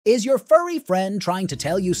Is your furry friend trying to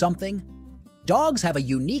tell you something? Dogs have a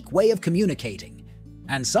unique way of communicating,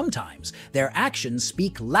 and sometimes their actions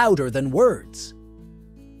speak louder than words.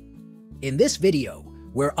 In this video,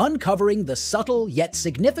 we're uncovering the subtle yet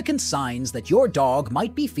significant signs that your dog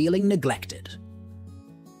might be feeling neglected.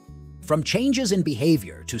 From changes in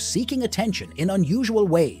behavior to seeking attention in unusual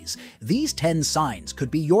ways, these 10 signs could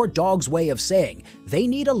be your dog's way of saying they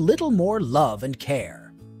need a little more love and care.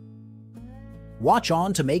 Watch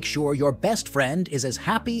on to make sure your best friend is as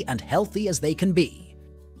happy and healthy as they can be.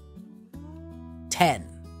 10.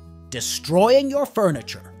 Destroying your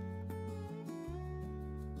furniture.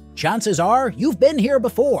 Chances are you've been here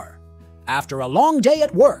before. After a long day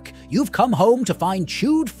at work, you've come home to find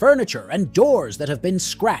chewed furniture and doors that have been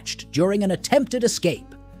scratched during an attempted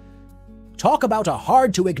escape. Talk about a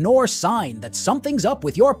hard-to-ignore sign that something's up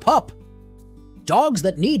with your pup. Dogs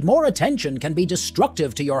that need more attention can be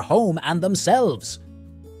destructive to your home and themselves.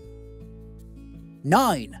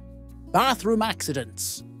 9. Bathroom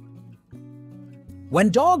accidents. When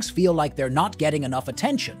dogs feel like they're not getting enough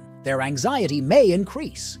attention, their anxiety may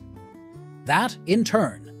increase. That, in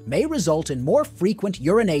turn, may result in more frequent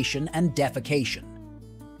urination and defecation.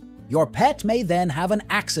 Your pet may then have an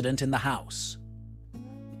accident in the house.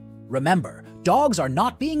 Remember, dogs are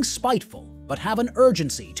not being spiteful, but have an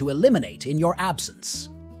urgency to eliminate in your absence.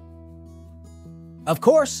 Of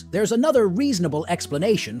course, there's another reasonable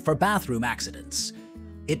explanation for bathroom accidents.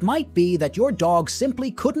 It might be that your dog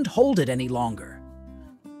simply couldn't hold it any longer.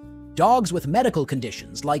 Dogs with medical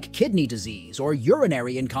conditions like kidney disease or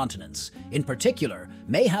urinary incontinence, in particular,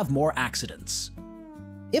 may have more accidents.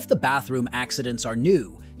 If the bathroom accidents are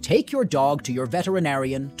new, take your dog to your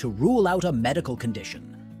veterinarian to rule out a medical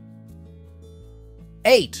condition.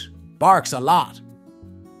 8. Barks a lot.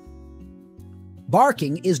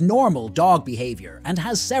 Barking is normal dog behavior and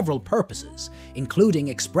has several purposes, including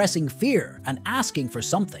expressing fear and asking for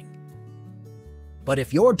something. But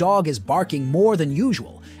if your dog is barking more than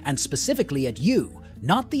usual, and specifically at you,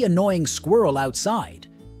 not the annoying squirrel outside,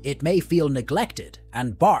 it may feel neglected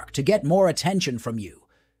and bark to get more attention from you.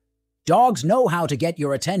 Dogs know how to get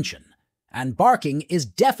your attention, and barking is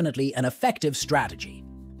definitely an effective strategy.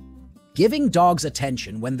 Giving dogs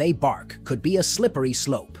attention when they bark could be a slippery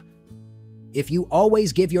slope. If you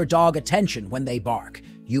always give your dog attention when they bark,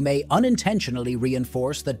 you may unintentionally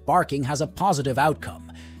reinforce that barking has a positive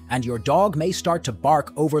outcome, and your dog may start to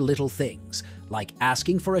bark over little things, like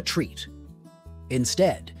asking for a treat.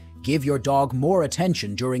 Instead, give your dog more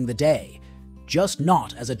attention during the day, just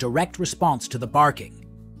not as a direct response to the barking.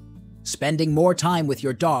 Spending more time with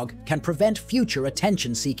your dog can prevent future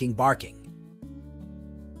attention-seeking barking.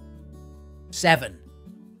 7.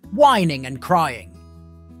 Whining and crying.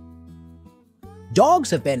 Dogs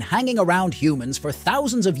have been hanging around humans for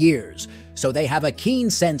thousands of years, so they have a keen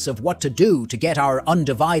sense of what to do to get our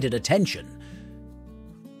undivided attention.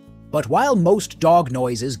 But while most dog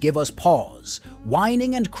noises give us pause,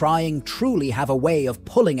 whining and crying truly have a way of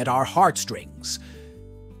pulling at our heartstrings.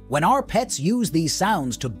 When our pets use these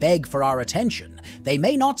sounds to beg for our attention, they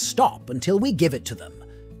may not stop until we give it to them.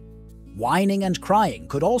 Whining and crying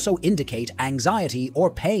could also indicate anxiety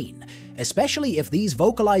or pain, especially if these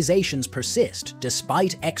vocalizations persist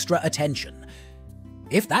despite extra attention.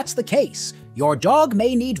 If that's the case, your dog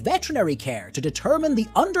may need veterinary care to determine the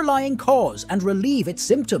underlying cause and relieve its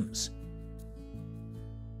symptoms.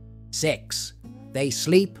 6. They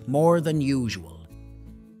sleep more than usual.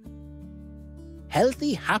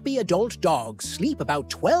 Healthy, happy adult dogs sleep about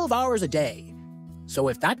 12 hours a day. So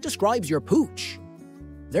if that describes your pooch,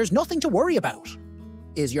 there's nothing to worry about.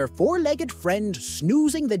 Is your four-legged friend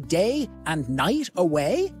snoozing the day and night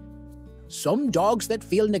away? Some dogs that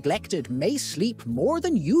feel neglected may sleep more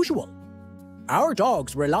than usual. Our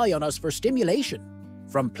dogs rely on us for stimulation,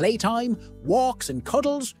 from playtime, walks and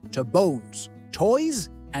cuddles, to bones, toys,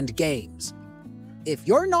 and games. If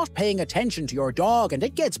you're not paying attention to your dog and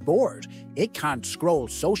it gets bored, it can't scroll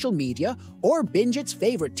social media or binge its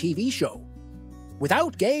favorite TV show.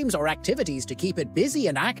 Without games or activities to keep it busy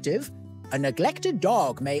and active, a neglected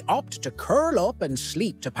dog may opt to curl up and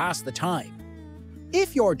sleep to pass the time.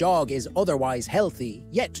 If your dog is otherwise healthy,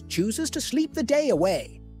 yet chooses to sleep the day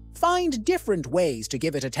away, find different ways to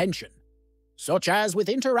give it attention, such as with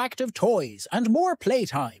interactive toys and more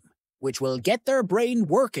playtime, which will get their brain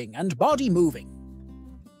working and body moving.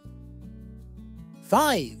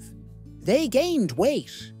 5. They gained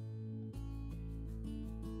weight.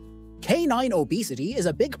 Canine obesity is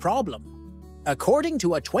a big problem. According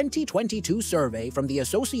to a 2022 survey from the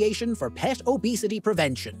Association for Pet Obesity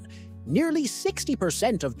Prevention, nearly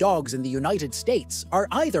 60% of dogs in the United States are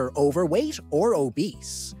either overweight or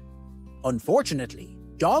obese. Unfortunately,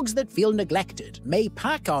 dogs that feel neglected may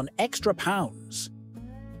pack on extra pounds.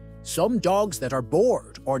 Some dogs that are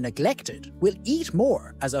bored or neglected will eat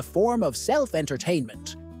more as a form of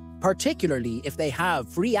self-entertainment, particularly if they have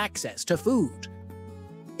free access to food.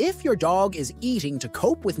 If your dog is eating to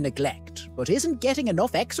cope with neglect but isn't getting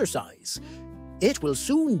enough exercise, it will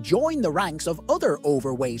soon join the ranks of other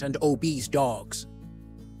overweight and obese dogs.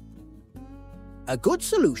 A good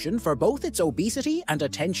solution for both its obesity and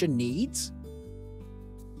attention needs?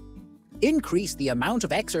 Increase the amount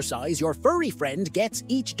of exercise your furry friend gets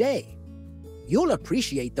each day. You'll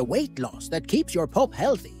appreciate the weight loss that keeps your pup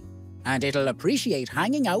healthy, and it'll appreciate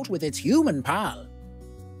hanging out with its human pal.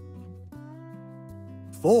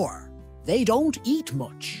 4. They don't eat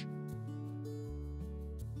much.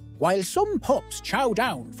 While some pups chow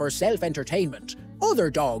down for self-entertainment,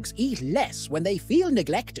 other dogs eat less when they feel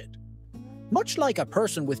neglected. Much like a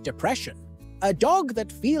person with depression, a dog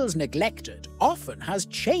that feels neglected often has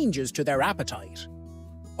changes to their appetite.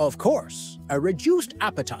 Of course, a reduced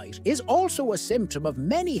appetite is also a symptom of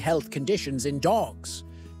many health conditions in dogs,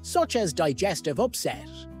 such as digestive upset,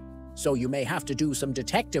 so you may have to do some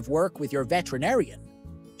detective work with your veterinarian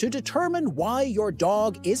to determine why your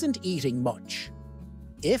dog isn't eating much.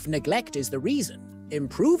 If neglect is the reason,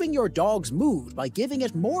 improving your dog's mood by giving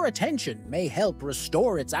it more attention may help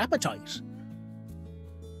restore its appetite.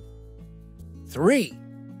 3.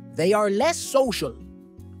 They are less social.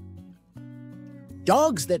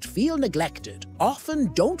 Dogs that feel neglected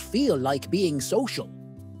often don't feel like being social.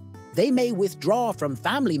 They may withdraw from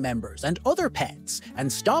family members and other pets and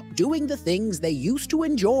stop doing the things they used to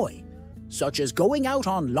enjoy, such as going out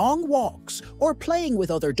on long walks or playing with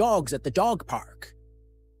other dogs at the dog park.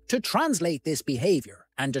 To translate this behavior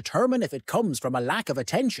and determine if it comes from a lack of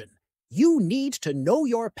attention, you need to know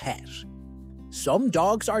your pet. Some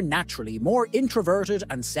dogs are naturally more introverted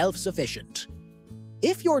and self-sufficient.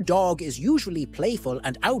 If your dog is usually playful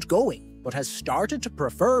and outgoing but has started to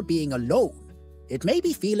prefer being alone, it may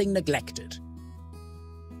be feeling neglected.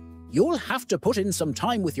 You'll have to put in some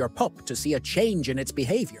time with your pup to see a change in its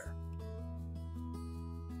behavior.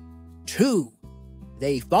 2.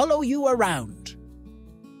 They follow you around.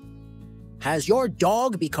 Has your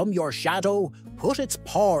dog become your shadow, put its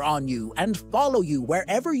paw on you, and follow you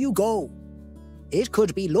wherever you go? It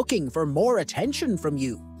could be looking for more attention from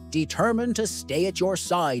you, determined to stay at your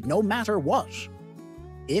side no matter what.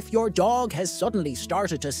 If your dog has suddenly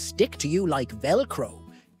started to stick to you like Velcro,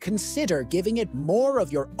 consider giving it more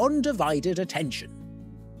of your undivided attention.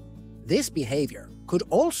 This behavior could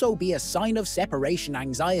also be a sign of separation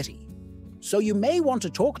anxiety, so you may want to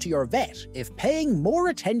talk to your vet if paying more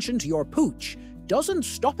attention to your pooch doesn't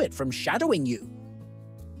stop it from shadowing you.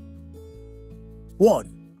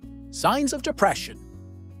 1. Signs of depression.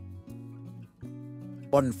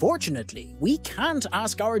 Unfortunately, we can't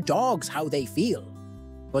ask our dogs how they feel,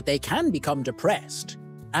 but they can become depressed,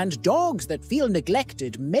 and dogs that feel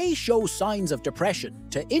neglected may show signs of depression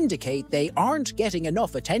to indicate they aren't getting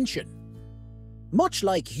enough attention. Much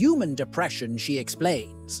like human depression, she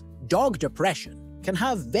explains, dog depression can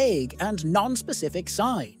have vague and non-specific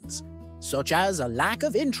signs, such as a lack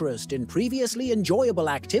of interest in previously enjoyable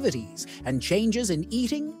activities and changes in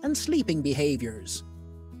eating and sleeping behaviors.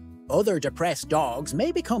 Other depressed dogs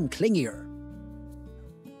may become clingier,